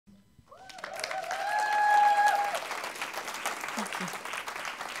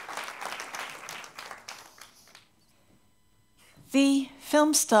The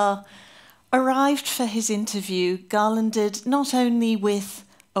film star arrived for his interview garlanded not only with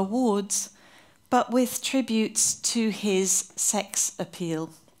awards, but with tributes to his sex appeal.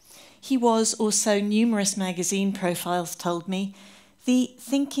 He was, or so numerous magazine profiles told me, the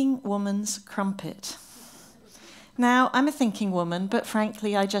thinking woman's crumpet. Now, I'm a thinking woman, but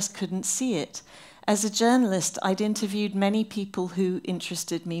frankly, I just couldn't see it. As a journalist, I'd interviewed many people who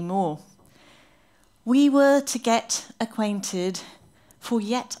interested me more. We were to get acquainted for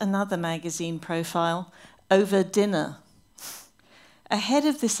yet another magazine profile over dinner. Ahead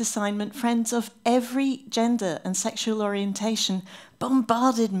of this assignment, friends of every gender and sexual orientation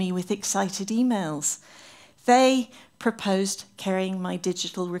bombarded me with excited emails. They proposed carrying my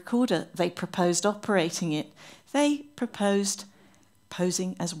digital recorder. They proposed operating it. They proposed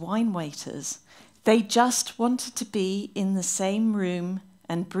posing as wine waiters. They just wanted to be in the same room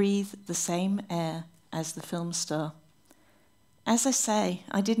and breathe the same air as the film star. As I say,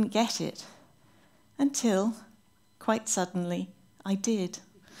 I didn't get it until, quite suddenly, I did.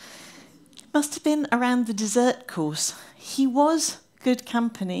 Must have been around the dessert course. He was good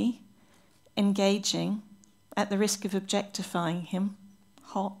company, engaging, at the risk of objectifying him,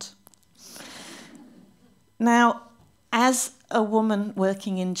 hot. Now, as a woman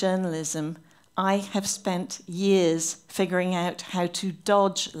working in journalism, I have spent years figuring out how to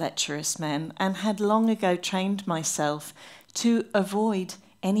dodge lecherous men and had long ago trained myself to avoid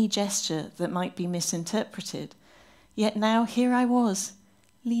any gesture that might be misinterpreted. Yet now here I was,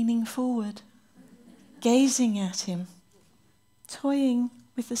 leaning forward, gazing at him, toying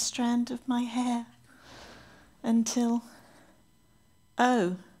with a strand of my hair, until,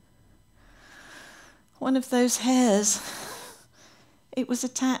 oh, one of those hairs, it was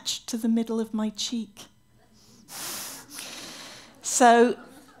attached to the middle of my cheek. So,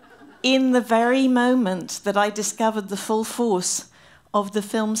 in the very moment that I discovered the full force of the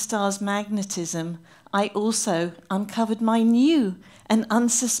film star's magnetism, I also uncovered my new and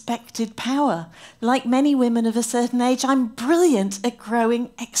unsuspected power. Like many women of a certain age, I'm brilliant at growing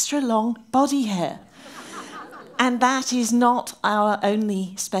extra long body hair. And that is not our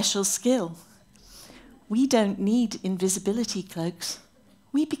only special skill. We don't need invisibility cloaks.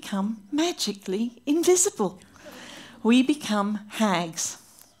 We become magically invisible. We become hags.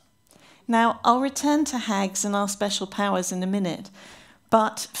 Now, I'll return to hags and our special powers in a minute,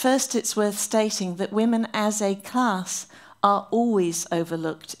 but first it's worth stating that women as a class are always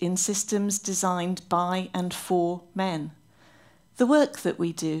overlooked in systems designed by and for men. The work that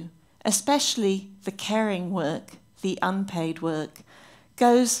we do, especially the caring work, the unpaid work,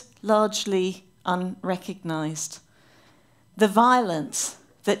 goes largely unrecognised. The violence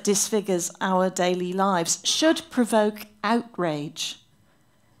that disfigures our daily lives should provoke outrage.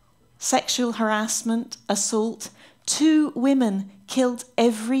 Sexual harassment, assault, 2 women killed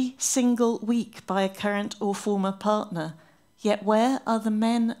every single week by a current or former partner. Yet where are the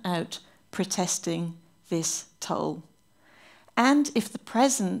men out protesting this toll? And if the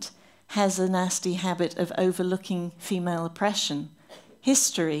present has a nasty habit of overlooking female oppression,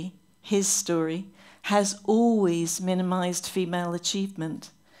 history, his story, has always minimised female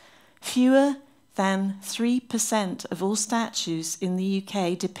achievement. Fewer than 3% of all statues in the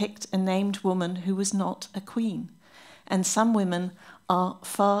UK depict a named woman who was not a queen, and some women are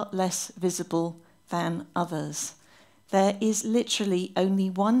far less visible than others. There is literally only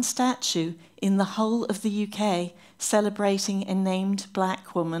one statue in the whole of the UK celebrating a named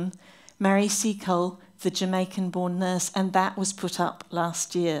black woman, Mary Seacole, the Jamaican-born nurse, and that was put up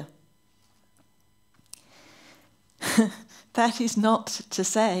last year. That is not to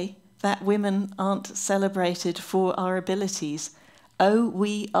say that women aren't celebrated for our abilities. Oh,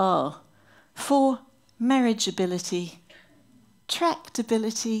 we are. For marriageability,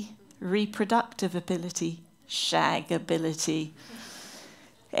 tractability, reproductive ability, shagability.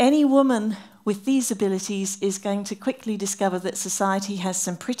 Any woman with these abilities is going to quickly discover that society has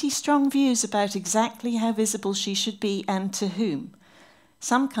some pretty strong views about exactly how visible she should be and to whom.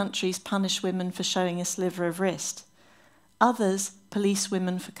 Some countries punish women for showing a sliver of wrist. Others police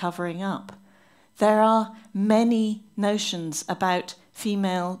women for covering up. There are many notions about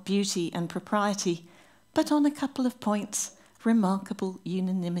female beauty and propriety, but on a couple of points, remarkable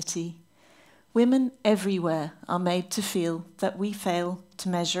unanimity. Women everywhere are made to feel that we fail to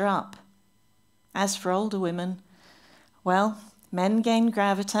measure up. As for older women, well, men gain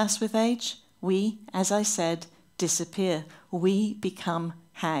gravitas with age. We, as I said, disappear. We become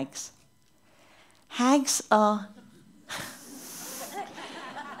hags. Hags are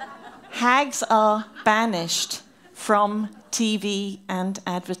banished from TV and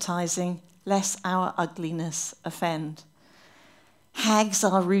advertising, lest our ugliness offend. Hags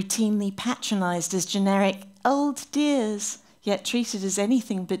are routinely patronised as generic old dears, yet treated as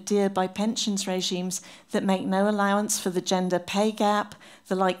anything but dear by pensions regimes that make no allowance for the gender pay gap,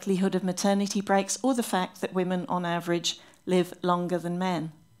 the likelihood of maternity breaks, or the fact that women on average live longer than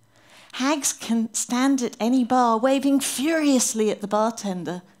men. Hags can stand at any bar waving furiously at the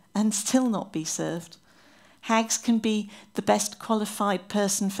bartender and still not be served. Hags can be the best qualified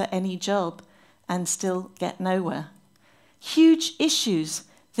person for any job and still get nowhere. Huge issues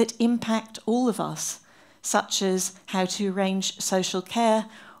that impact all of us, such as how to arrange social care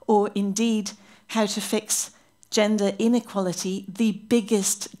or indeed how to fix gender inequality, the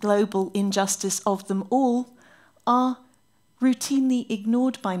biggest global injustice of them all, are routinely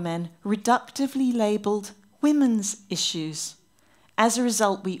ignored by men, reductively labelled women's issues. As a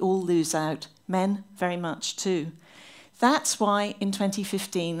result, we all lose out, men very much too. That's why in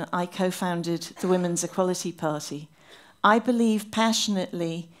 2015 I co-founded the Women's Equality Party. I believe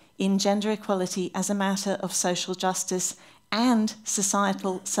passionately in gender equality as a matter of social justice and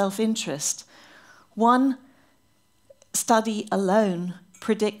societal self-interest. One study alone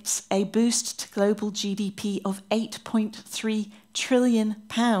predicts a boost to global GDP of £8.3 trillion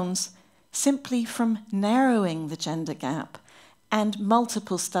simply from narrowing the gender gap, and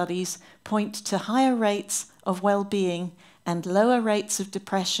multiple studies point to higher rates of well-being and lower rates of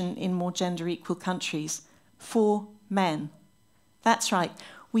depression in more gender-equal countries for men. That's right,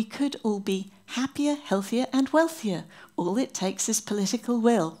 we could all be happier, healthier, and wealthier. All it takes is political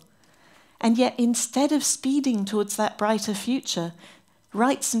will. And yet, instead of speeding towards that brighter future,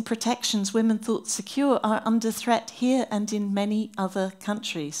 rights and protections women thought secure are under threat here and in many other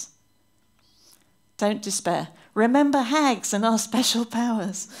countries. Don't despair. Remember hags and our special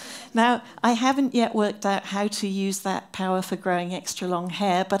powers. Now, I haven't yet worked out how to use that power for growing extra long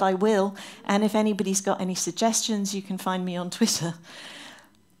hair, but I will. And if anybody's got any suggestions, you can find me on Twitter.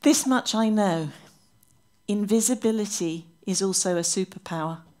 This much I know. Invisibility is also a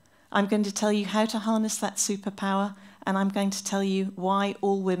superpower. I'm going to tell you how to harness that superpower, and I'm going to tell you why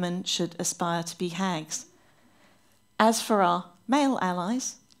all women should aspire to be hags. As for our male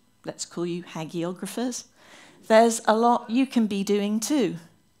allies, let's call you hagiographers, there's a lot you can be doing too.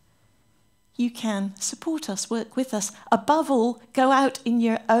 You can support us, work with us. Above all, go out in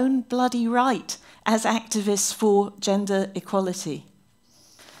your own bloody right as activists for gender equality.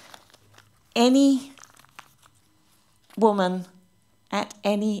 Any woman at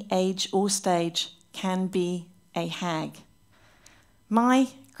any age or stage can be a hag. My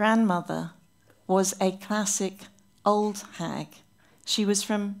grandmother was a classic old hag. She was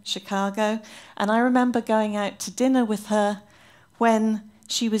from Chicago, and I remember going out to dinner with her when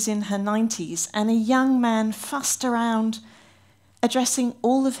she was in her 90s, and a young man fussed around, addressing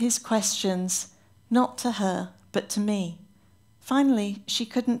all of his questions, not to her, but to me. Finally, she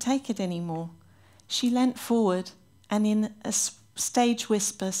couldn't take it anymore. She leant forward and in a stage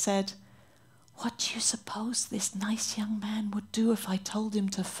whisper said, "What do you suppose this nice young man would do if I told him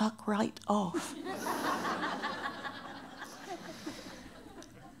to fuck right off?"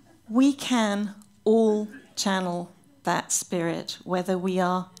 We can all channel that spirit, whether we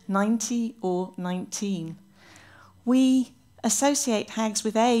are 90 or 19. We associate hags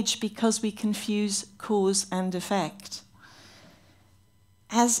with age because we confuse cause and effect.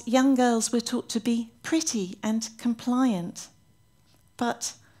 As young girls, we're taught to be pretty and compliant.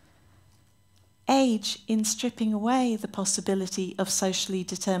 But age, in stripping away the possibility of socially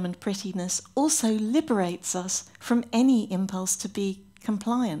determined prettiness, also liberates us from any impulse to be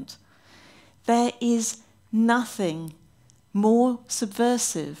compliant. There is nothing more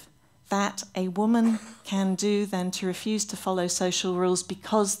subversive that a woman can do than to refuse to follow social rules,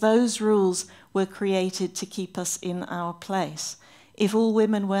 because those rules were created to keep us in our place. If all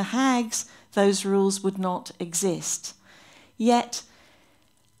women were hags, those rules would not exist. Yet,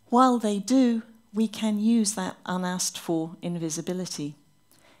 while they do, we can use that unasked for invisibility.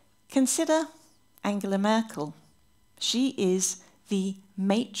 Consider Angela Merkel. She is the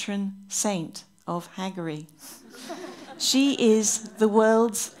matron saint of haggery. She is the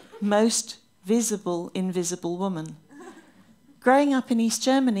world's most visible invisible woman. Growing up in East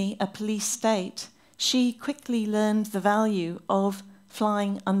Germany, a police state, she quickly learned the value of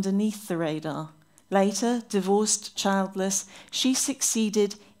flying underneath the radar. Later, divorced, childless, she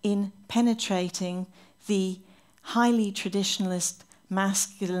succeeded in penetrating the highly traditionalist,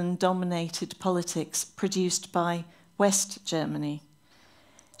 masculine-dominated politics produced by West Germany.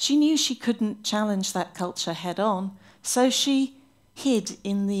 She knew she couldn't challenge that culture head-on, so she hid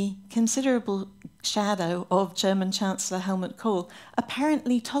in the considerable shadow of German Chancellor Helmut Kohl,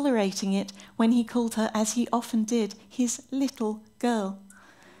 apparently tolerating it when he called her, as he often did, his little girl,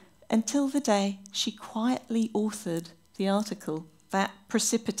 until the day she quietly authored the article that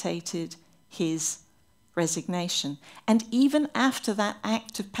precipitated his resignation. And even after that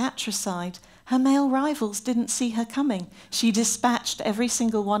act of patricide, her male rivals didn't see her coming. She dispatched every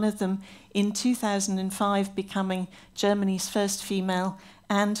single one of them in 2005, becoming Germany's first female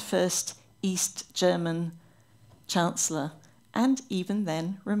and first East German chancellor, and even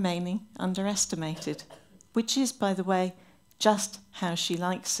then remaining underestimated, which is, by the way, just how she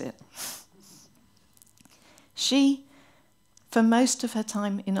likes it. She, for most of her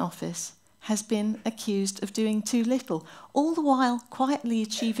time in office, has been accused of doing too little, all the while quietly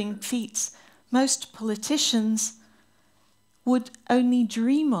achieving feats most politicians would only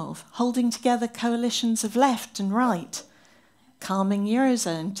dream of, holding together coalitions of left and right, calming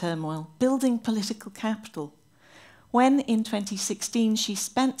Eurozone turmoil, building political capital. When in 2016 she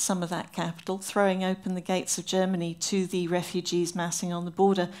spent some of that capital throwing open the gates of Germany to the refugees massing on the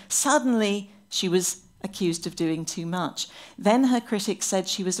border, suddenly she was accused of doing too much. Then her critics said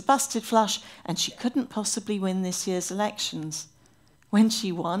she was a busted flush and she couldn't possibly win this year's elections. When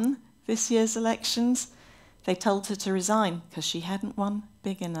she won this year's elections, they told her to resign because she hadn't won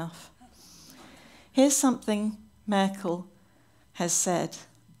big enough. Here's something Merkel has said: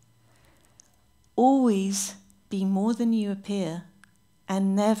 always be more than you appear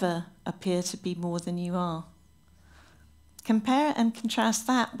and never appear to be more than you are. Compare and contrast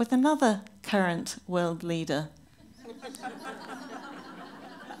that with another current world leader.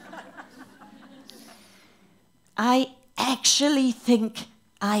 I actually think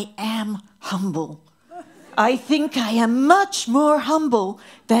I am humble. I think I am much more humble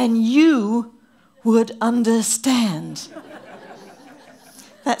than you would understand.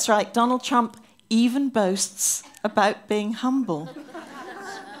 That's right, Donald Trump even boasts about being humble.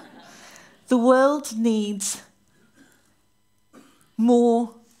 The world needs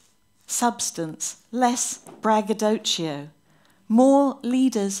more substance, less braggadocio, more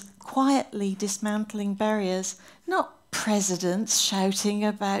leaders quietly dismantling barriers, not presidents shouting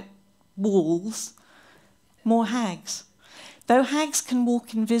about walls, more hags. Though hags can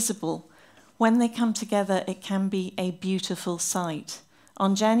walk invisible, when they come together it can be a beautiful sight.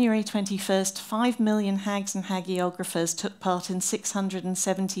 On January 21st, 5 million hags and hagiographers took part in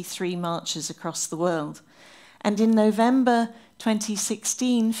 673 marches across the world. And in November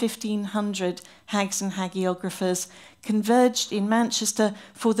 2016, 1,500 hags and hagiographers converged in Manchester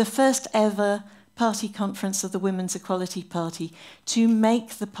for the first ever party conference of the Women's Equality Party to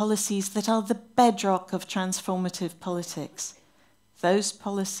make the policies that are the bedrock of transformative politics. Those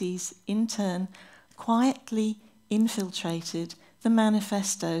policies, in turn, quietly infiltrated the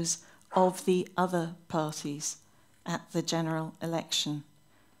manifestos of the other parties at the general election.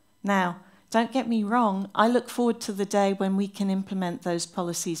 Now, don't get me wrong, I look forward to the day when we can implement those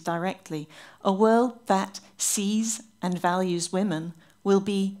policies directly. A world that sees and values women will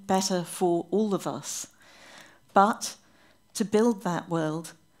be better for all of us. But to build that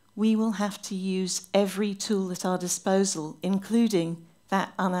world, we will have to use every tool at our disposal, including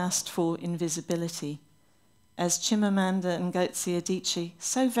that unasked for invisibility. As Chimamanda Ngozi Adichie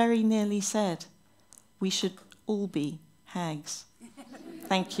so very nearly said, we should all be hags.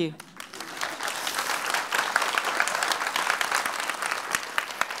 Thank you.